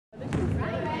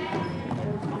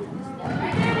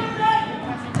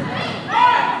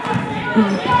Is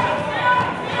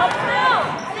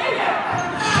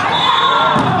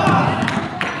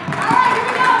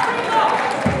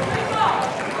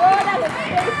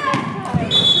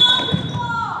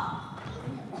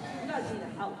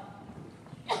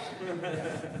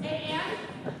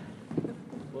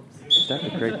that a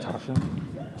great Tasha?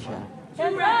 Yeah.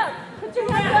 Hands up! Put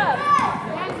your hands up!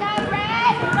 Hands up,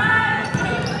 Red!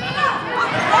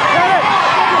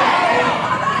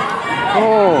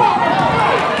 Oh!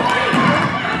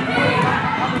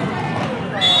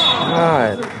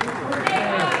 God.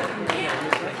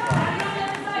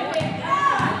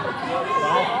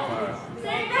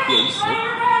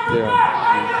 Yeah.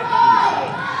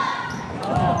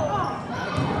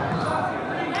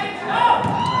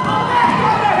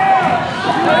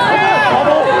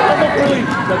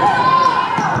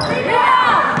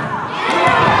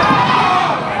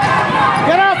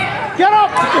 Get up! Get up!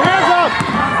 Put your hands up!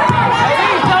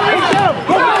 Get up!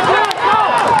 Go! Go!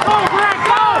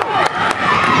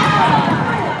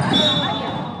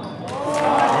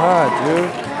 God,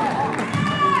 dude.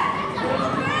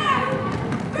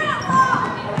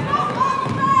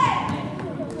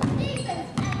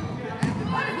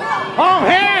 Home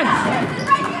hands!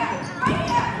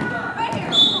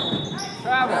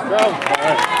 Travel. Go.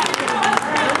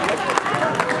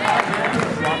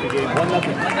 Sloppy game. 1-0.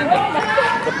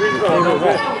 The free throw.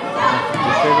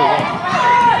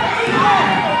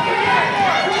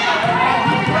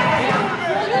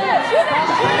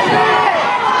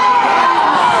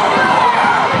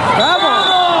 Travel!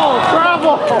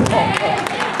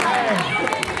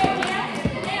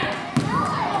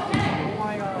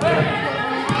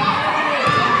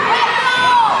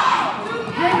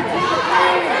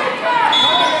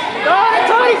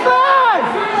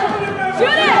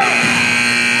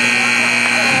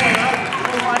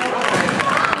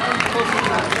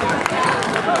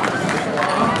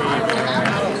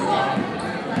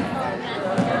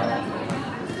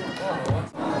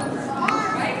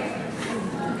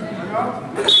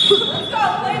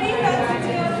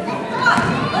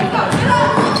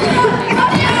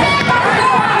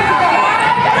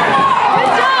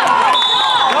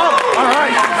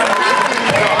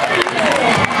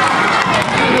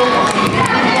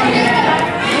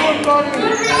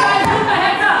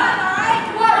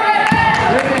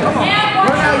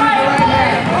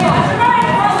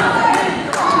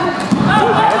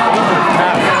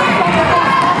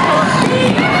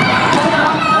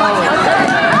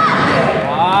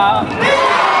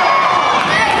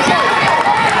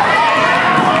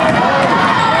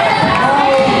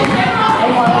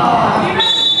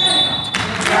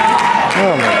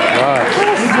 Oh my God.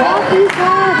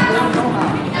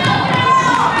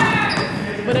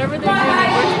 Whatever they're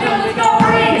doing, they got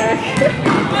one here.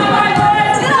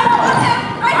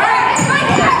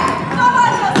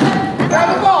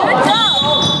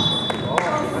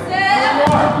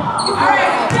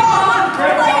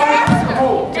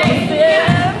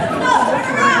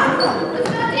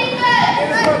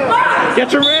 Get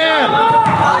your man!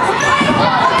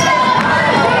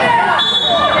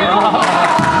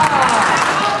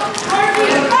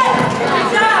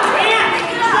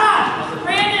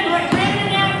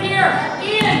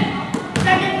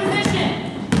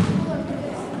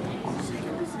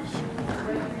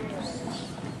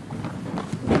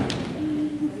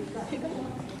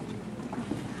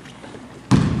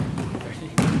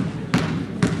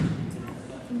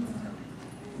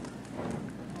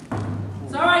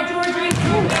 It's all right, Georgie.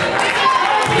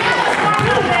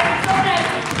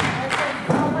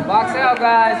 Box out,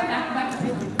 guys.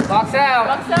 Box out.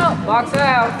 Box out. Box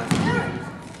out.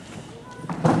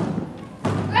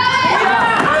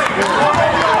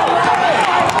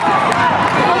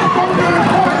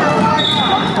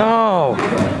 No.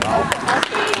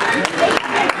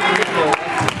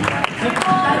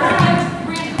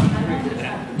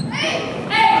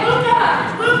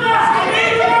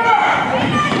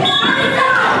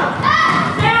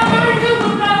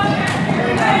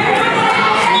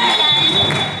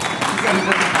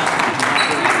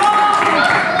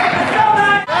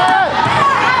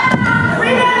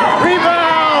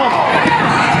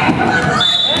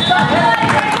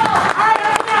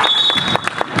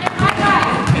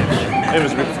 It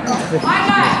was good.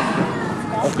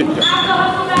 Good job.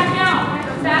 Hustle back now.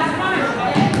 Fast runner.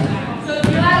 So if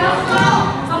you let hustle,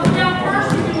 hustle down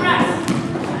first, you can rest.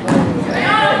 Right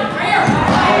here.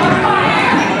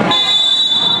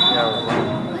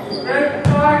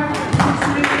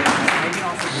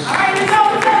 All right, let's go.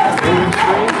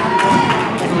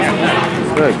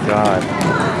 Good God.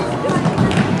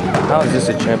 How is this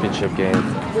a championship game?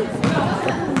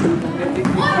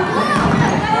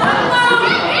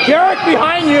 Garrett,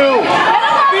 behind you!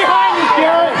 Behind you,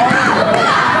 Garrett!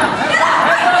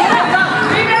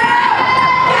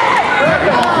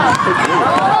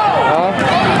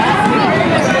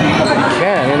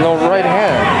 Can't, in no right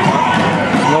hand.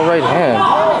 No right hand.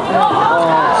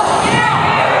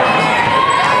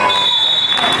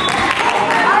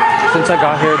 Since I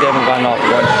got here, they haven't gotten off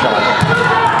one shot.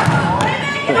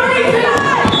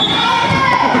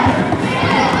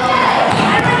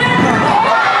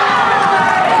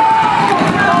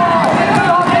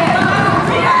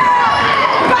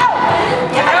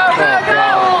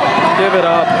 Give it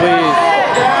up, please.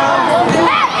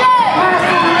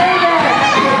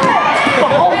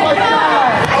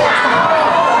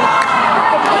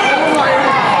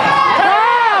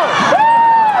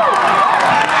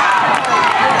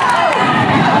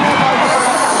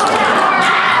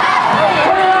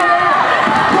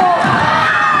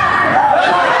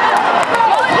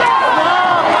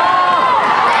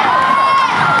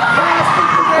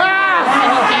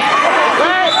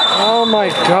 Oh my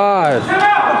God.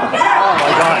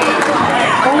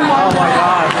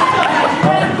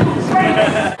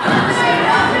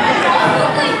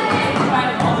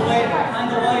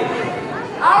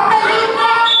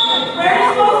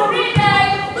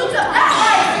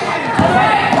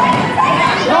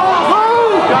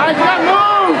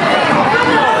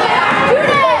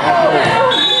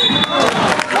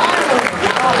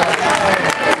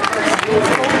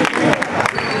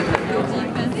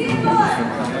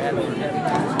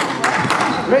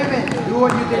 Raymond, do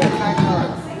what you did in Night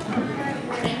Cards.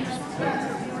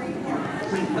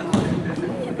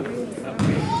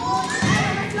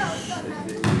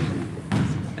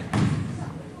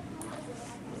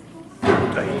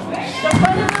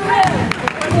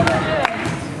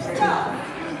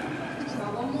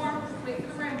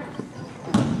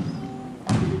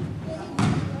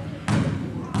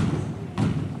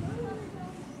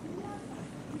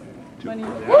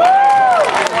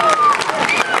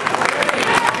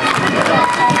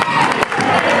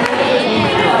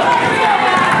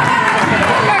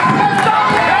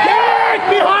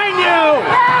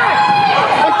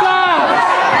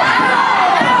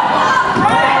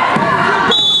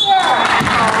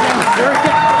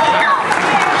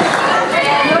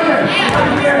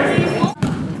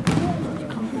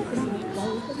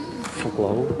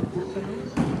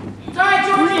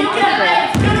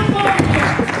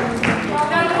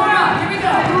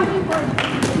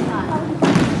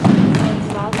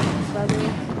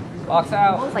 Box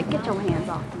out. I was like, get your hands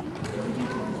off me.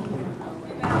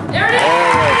 There it is!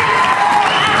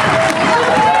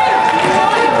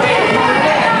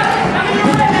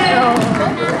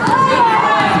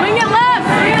 Swing it left!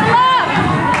 Swing it left!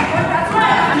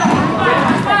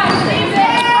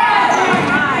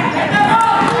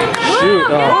 Shoot.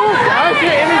 I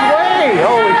see in his way!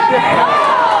 Holy shit!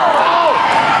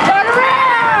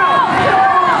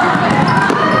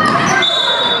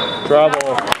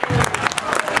 Trouble.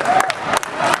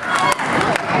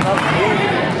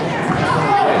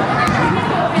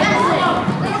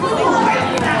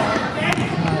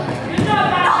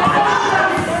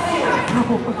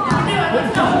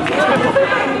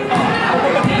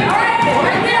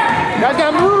 Guys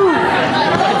gotta move!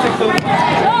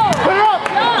 Put it up!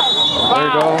 There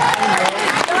you go.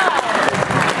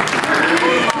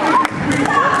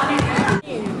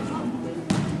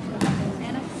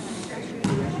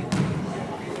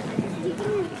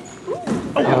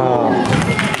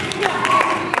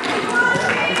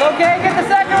 It's okay, get the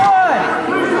second one.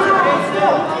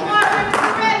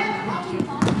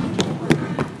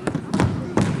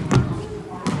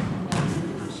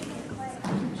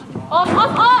 Off!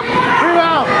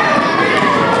 Rebound!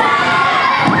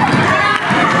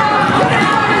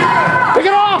 Pick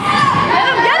it off! Get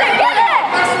him! Get it! Get it!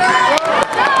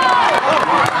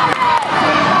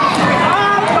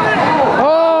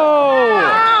 Oh!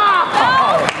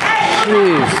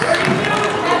 Jeez.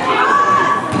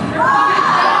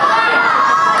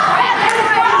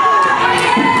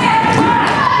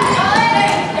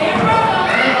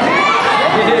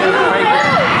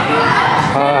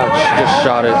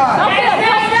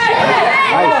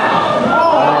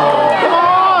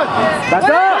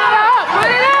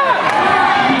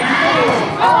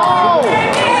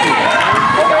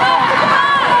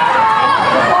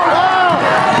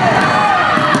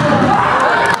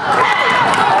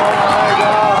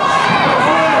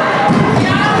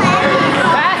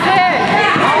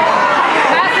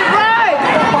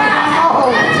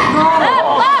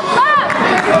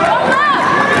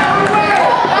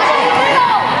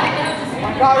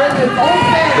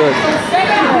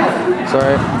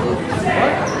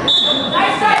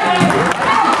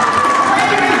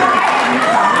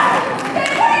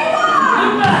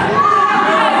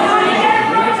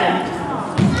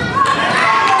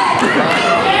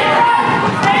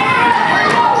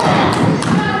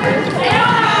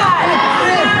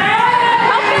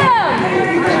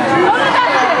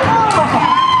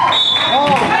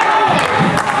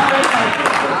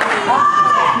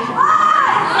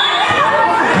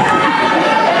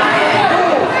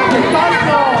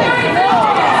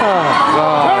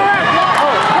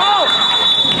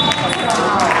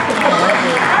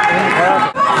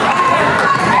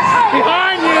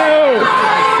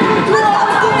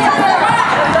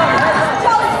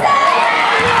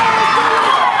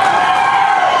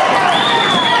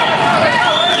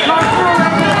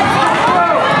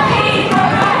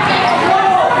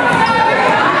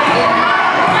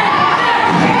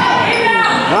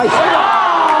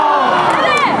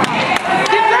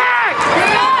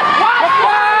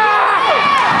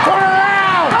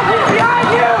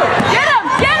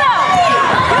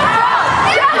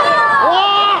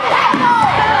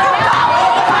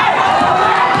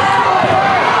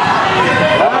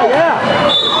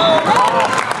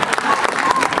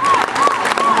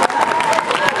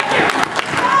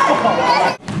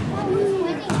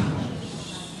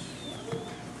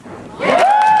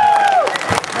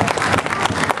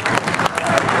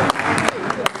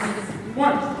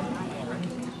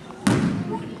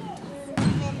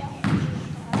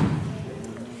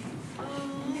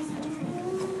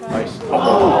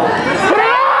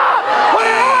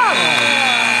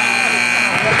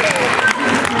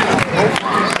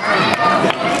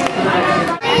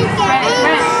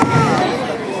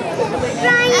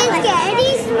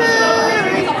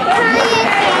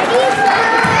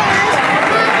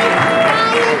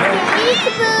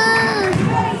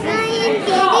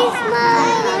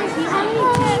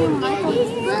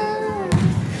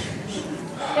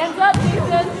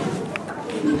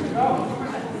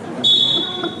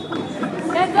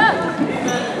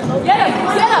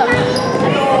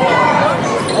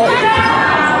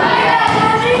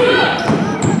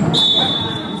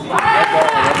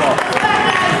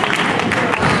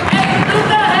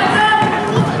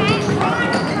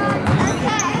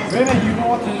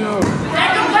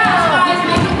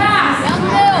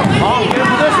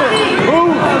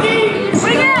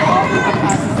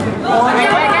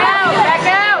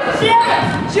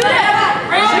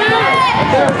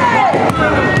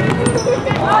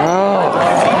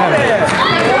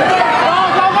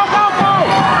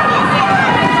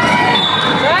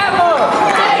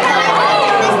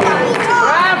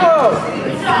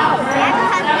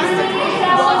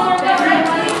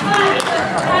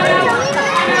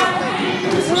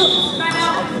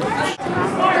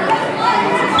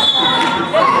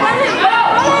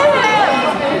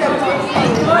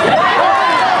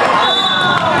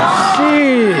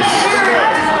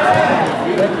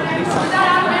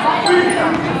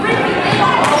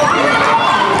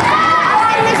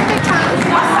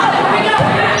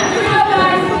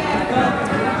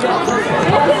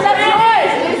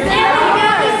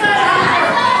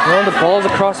 Ball's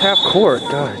across half court.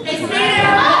 God. Stay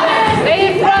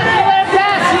in front, don't let him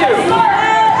pass you.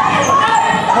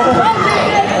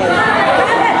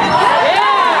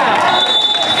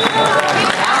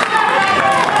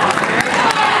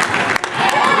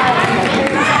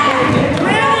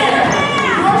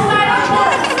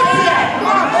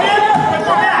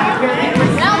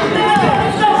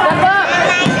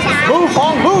 Move,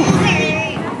 Hong, move.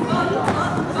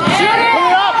 Put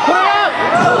it up, put it up.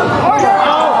 Put it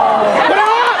up, put it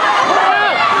up.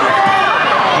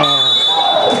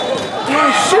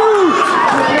 Shoot.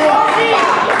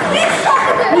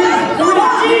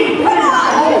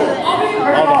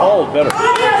 Oh, the hole better.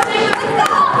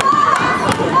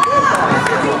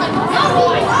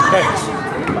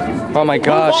 Oh my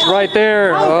gosh, right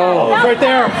there. Oh. Right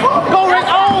there. Go right.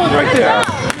 Oh, it's right there.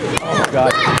 Oh my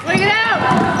God. Bring it out.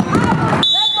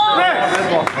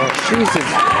 Jesus.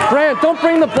 Grant, don't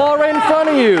bring the ball right in front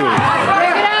of you. Take it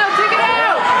out, take it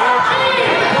out.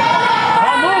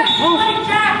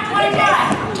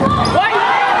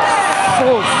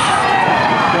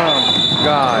 Oh,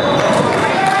 God.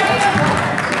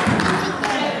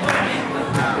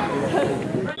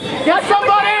 Get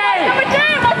somebody. Number 2!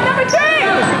 That's number 2!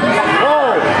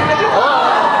 Whoa.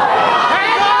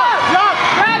 Hands up. Jump.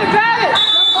 Grab it, grab it.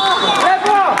 Red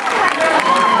ball.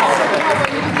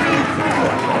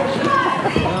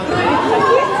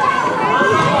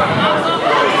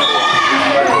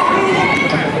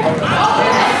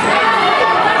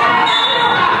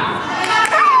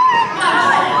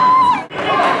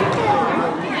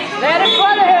 Land in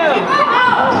front of him.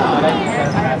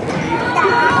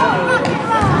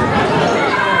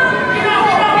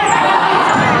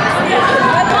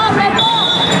 Red ball, red ball!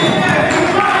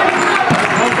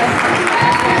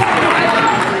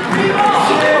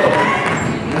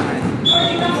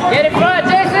 Get in front,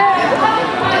 Jason.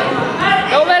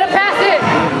 Don't let him pass it.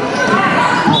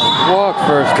 Walk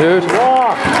first, dude.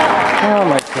 Walk. Oh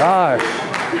my gosh.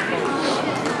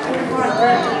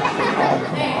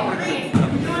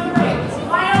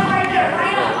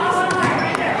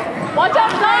 Watch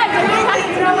outside!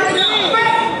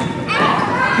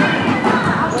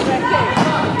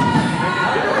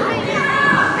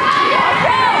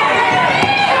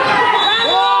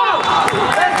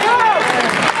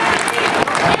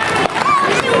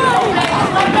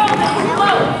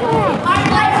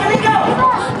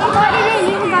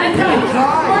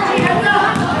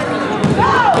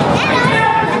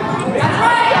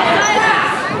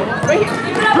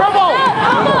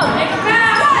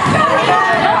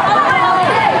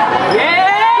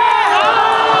 Yeah!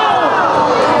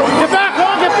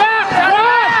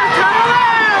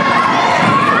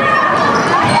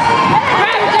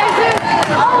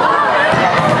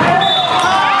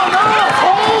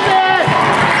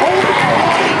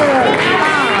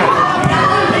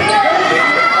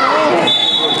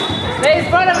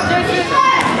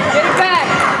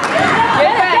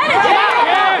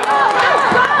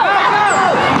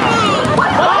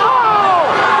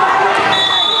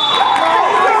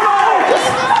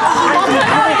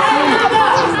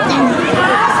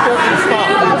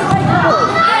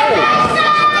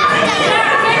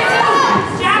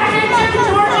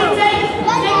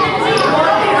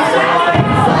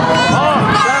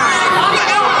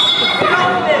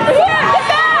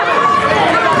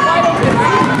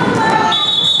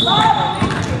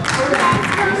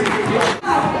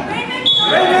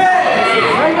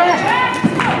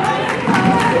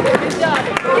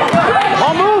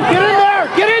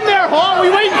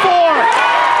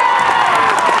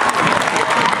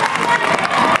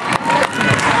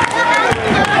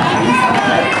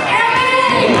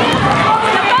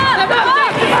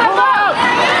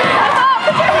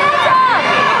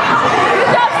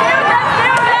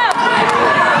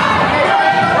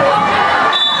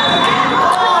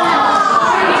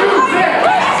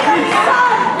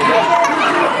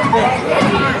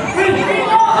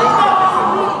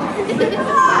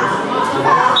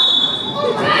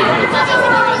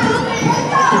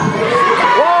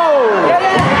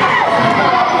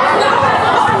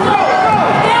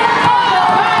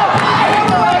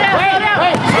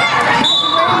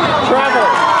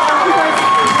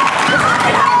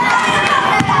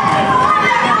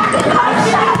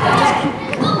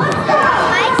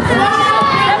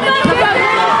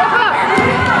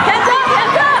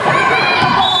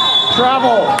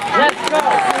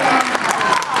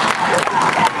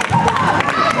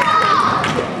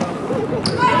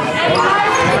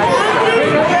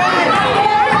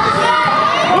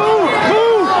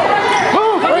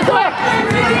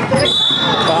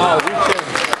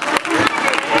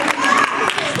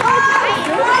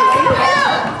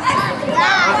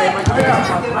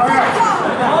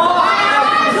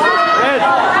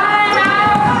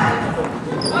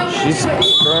 She's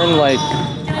earned like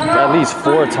at least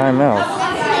 4 timeouts.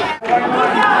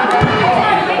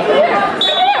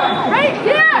 Right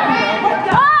here!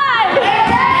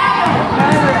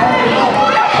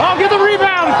 Oh, get the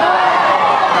rebound!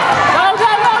 Go, go,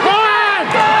 go! Come on!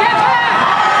 Get back!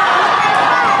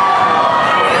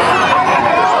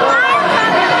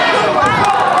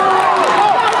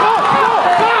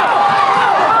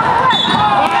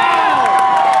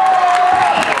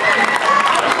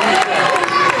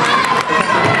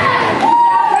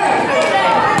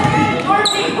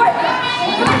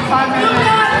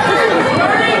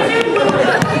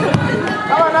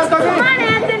 Come on,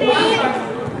 Anthony.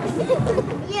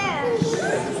 Yes.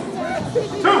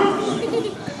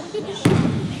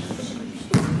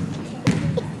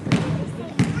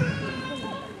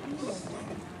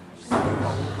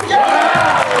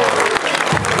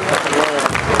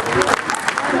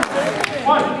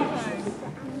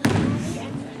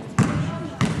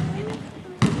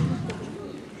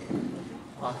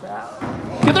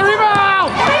 Get the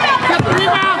rebound! Get the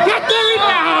rebound! Get the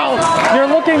rebound! You're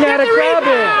looking at it, grab it!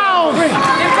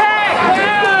 Get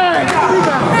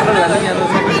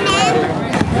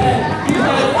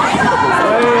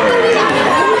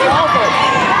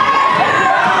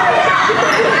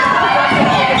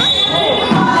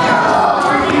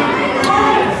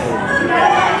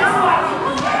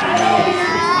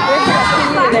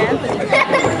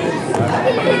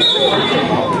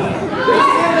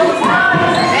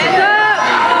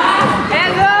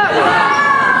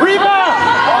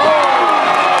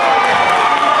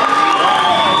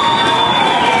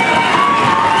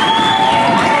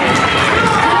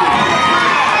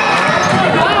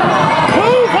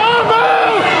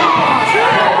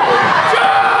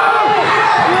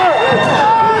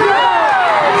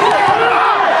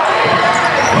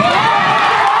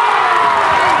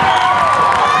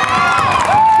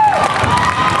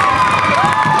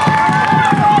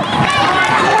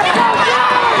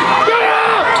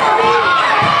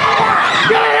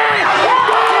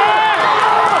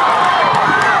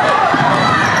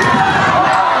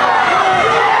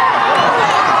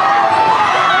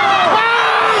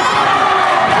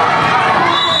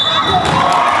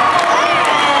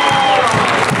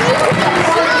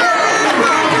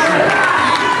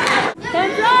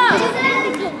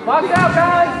Box out,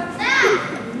 guys!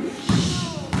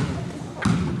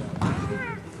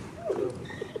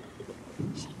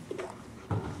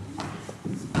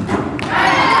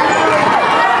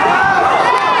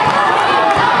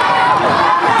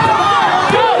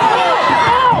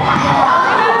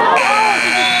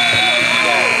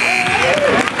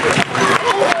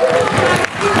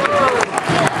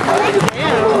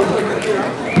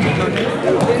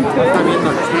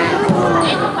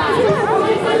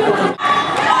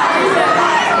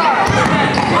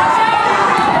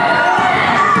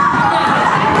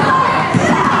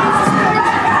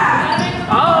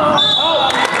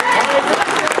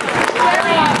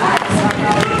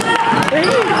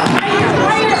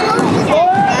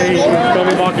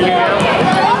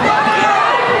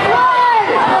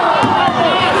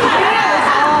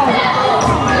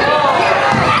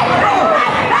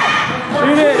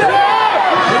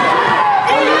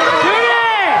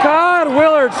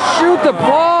 Shoot the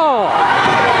ball!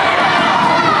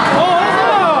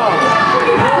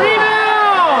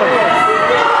 Rebound!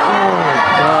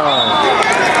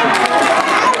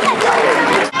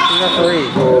 Three.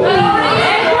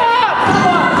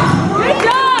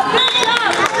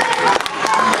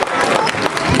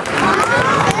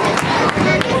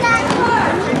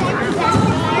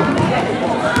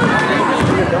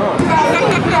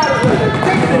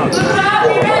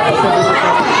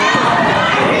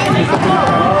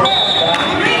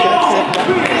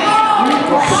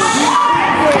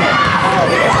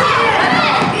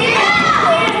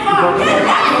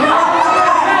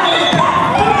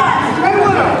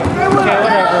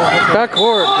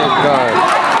 Backcourt, good God.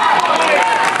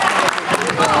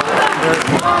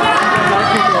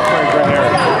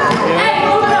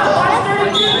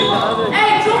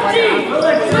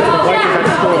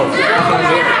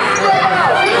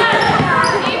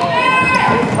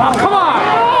 Come on!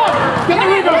 Get the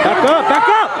rebound! Back up! Back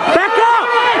up! Back up!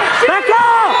 Back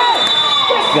up!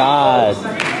 God.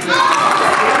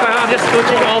 I'm just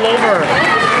switching all over.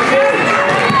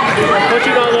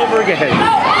 Switching all over again.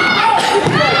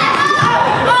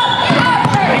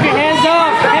 Keep your hands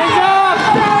up! Hands up!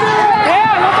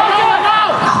 Yeah!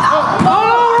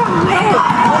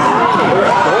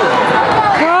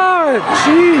 God,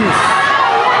 jeez.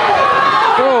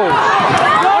 Go.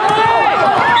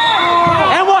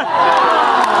 And one!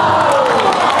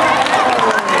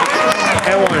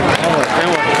 And one. And one. And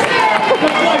one.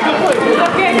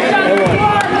 Okay, good job.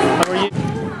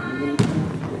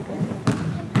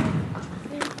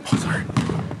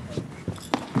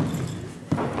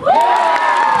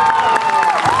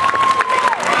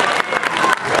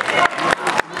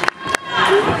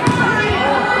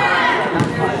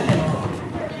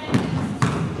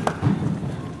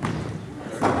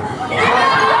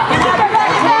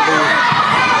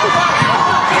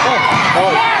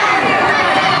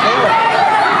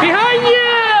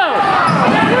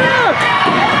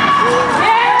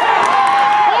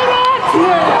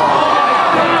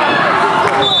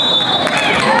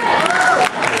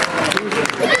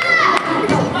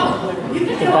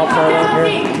 Bob Sarlon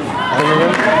here.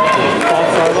 Bob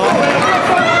Sarlon.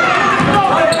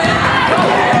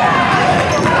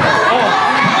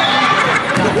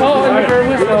 Oh, inverted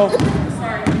whistle.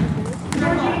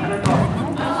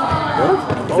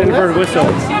 It's inverted whistle.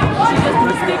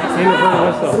 Inverted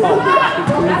whistle.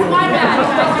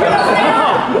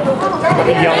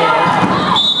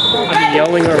 I'm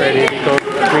yelling already. Go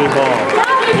green ball.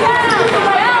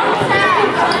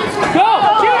 Go!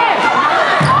 Shoot it!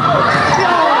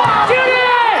 Shoot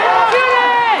it! Shoot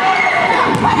it!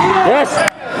 Yes.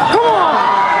 Come on!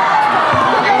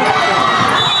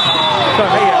 So,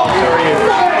 hey, Alex, how are you?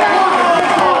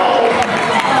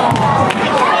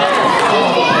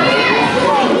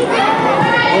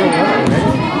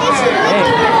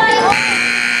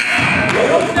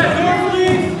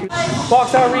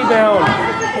 Box out rebound.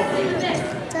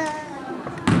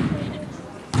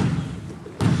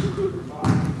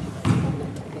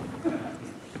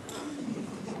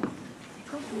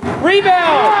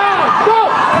 Rebound! Go!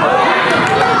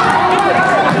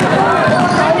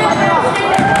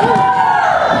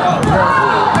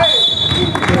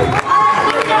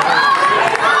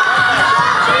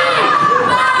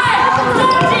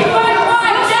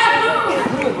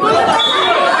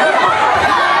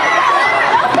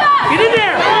 Get in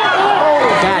there!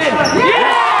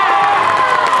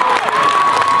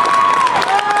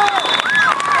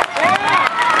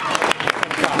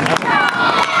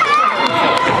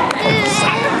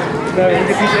 No, you can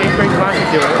teach 8th grade classes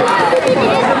to it.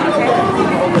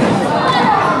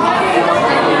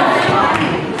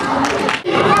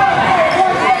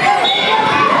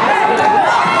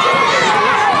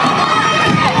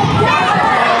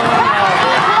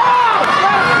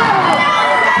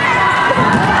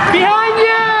 Behind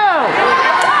you!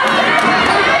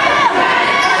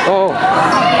 Oh.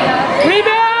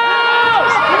 Rebound!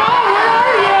 Where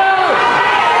are you?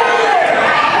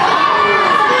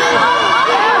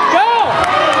 Go!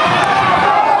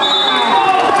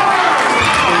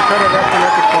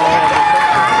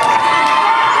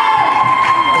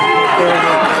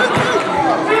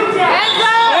 Hands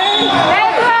up!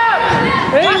 Hands up!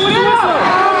 Hey, what's the whistle?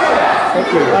 Thank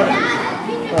you.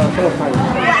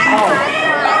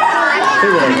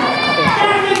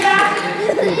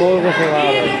 The ball was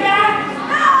louder.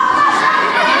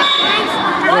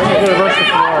 We're going to reverse it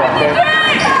tomorrow, okay?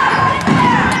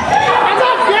 Hands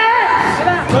up, Garrett!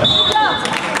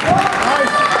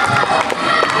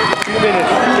 2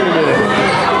 minutes. 2 minutes.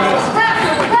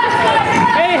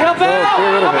 Hey, help out!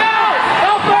 Help out!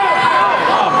 Help out!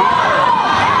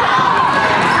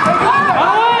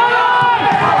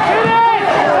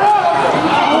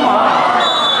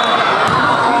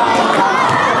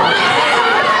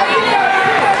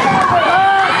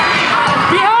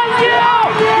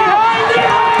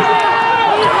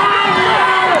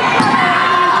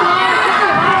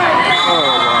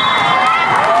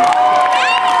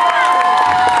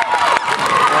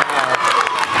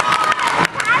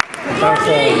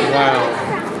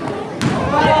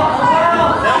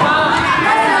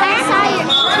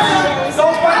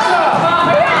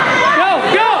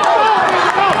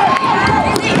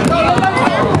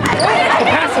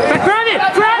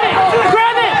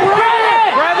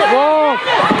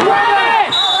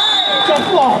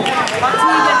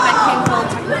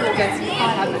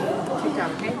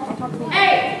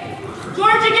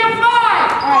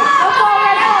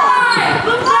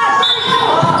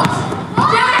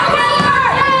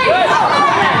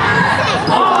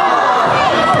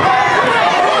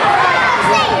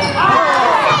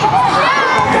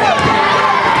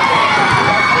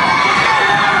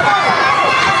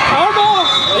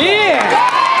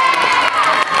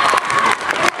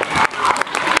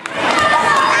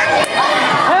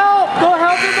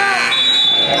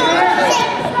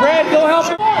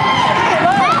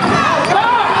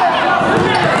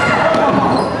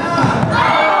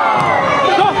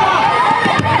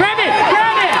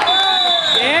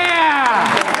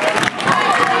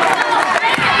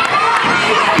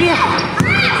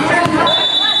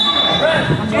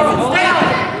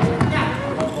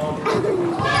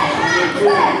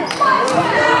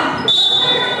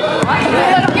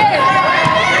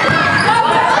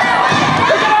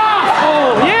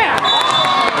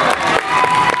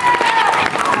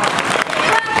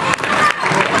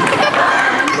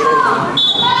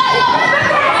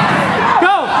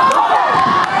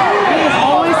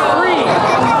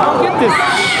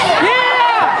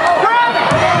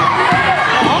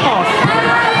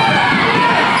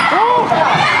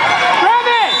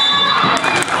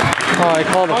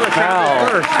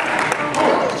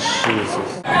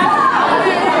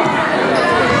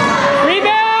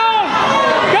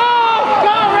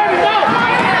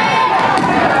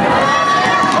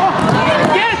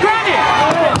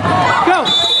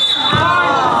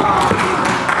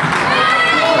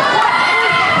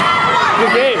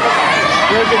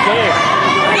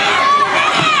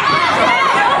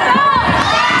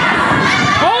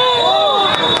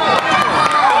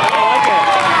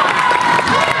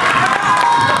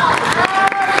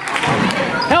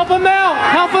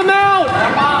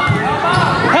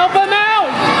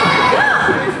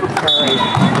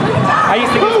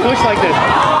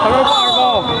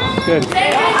 Good.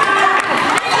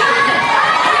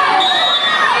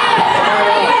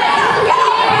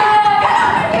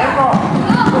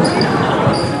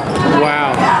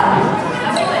 Wow.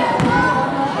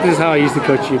 This is how I used to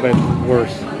coach you, but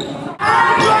worse.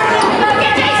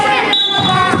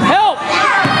 Help!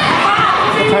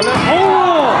 Oh!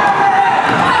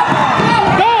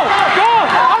 Go! Go!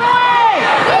 All the way!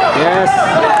 Yes.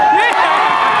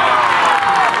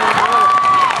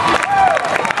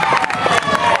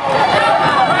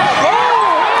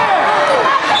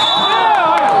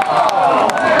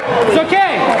 It's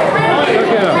okay.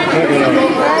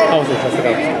 Oh,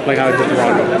 like how I just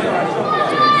wrong.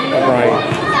 Brian.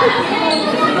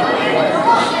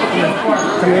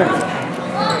 Come here.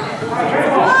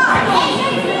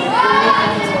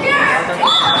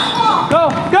 Go!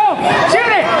 Go!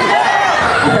 Shoot it!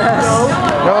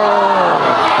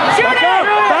 Shoot it!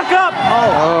 Back up.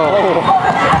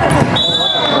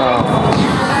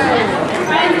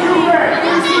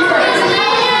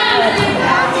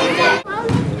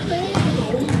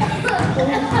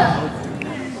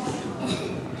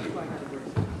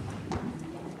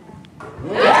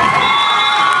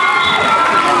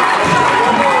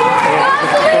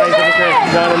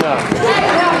 Not enough.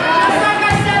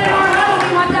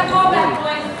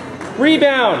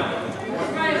 Rebound.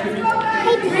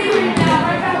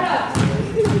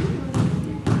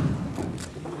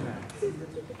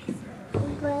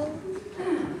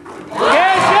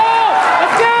 Yes, go!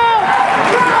 Let's go!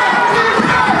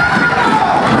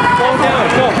 Slow down,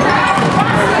 go.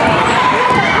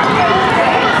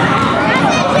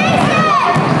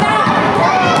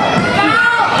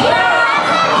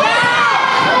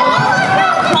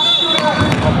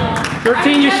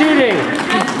 You're shooting.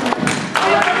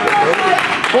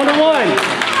 1-1.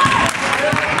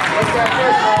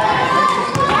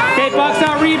 Okay, box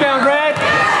out rebound, Red.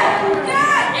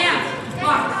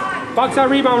 Box out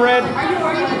rebound, Red.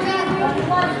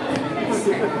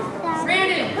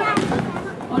 Brandon!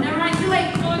 Oh, never mind, too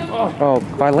late. Oh,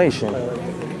 violation.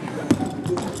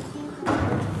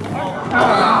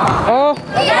 Oh,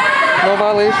 no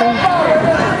violation.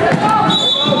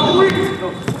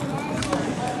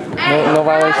 No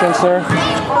violation, sir.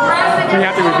 We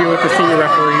have to review with the senior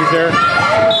referees there.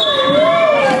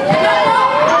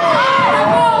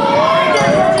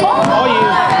 All you.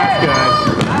 That's good.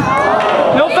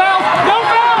 No fouls! No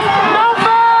fouls! No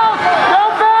fouls! No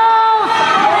fouls!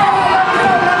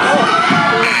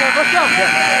 Let's go.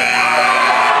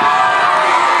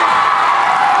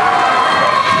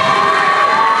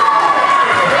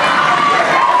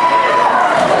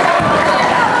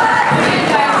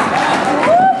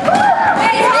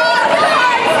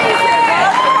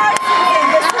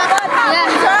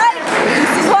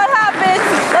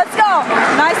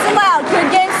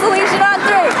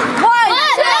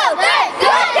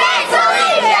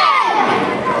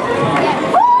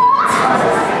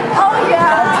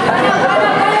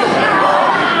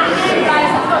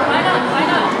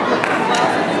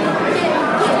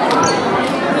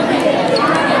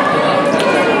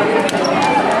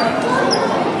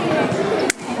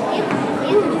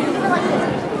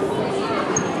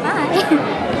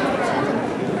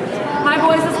 Hi,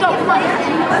 boys, let's go. Come on.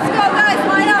 Let's go, guys.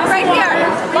 Line up right here.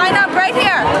 Line up right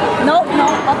here. Nope,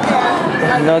 up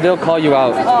there. No, they'll call you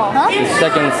out. Oh, huh? The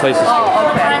second place is.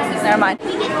 Oh, okay. Never mind.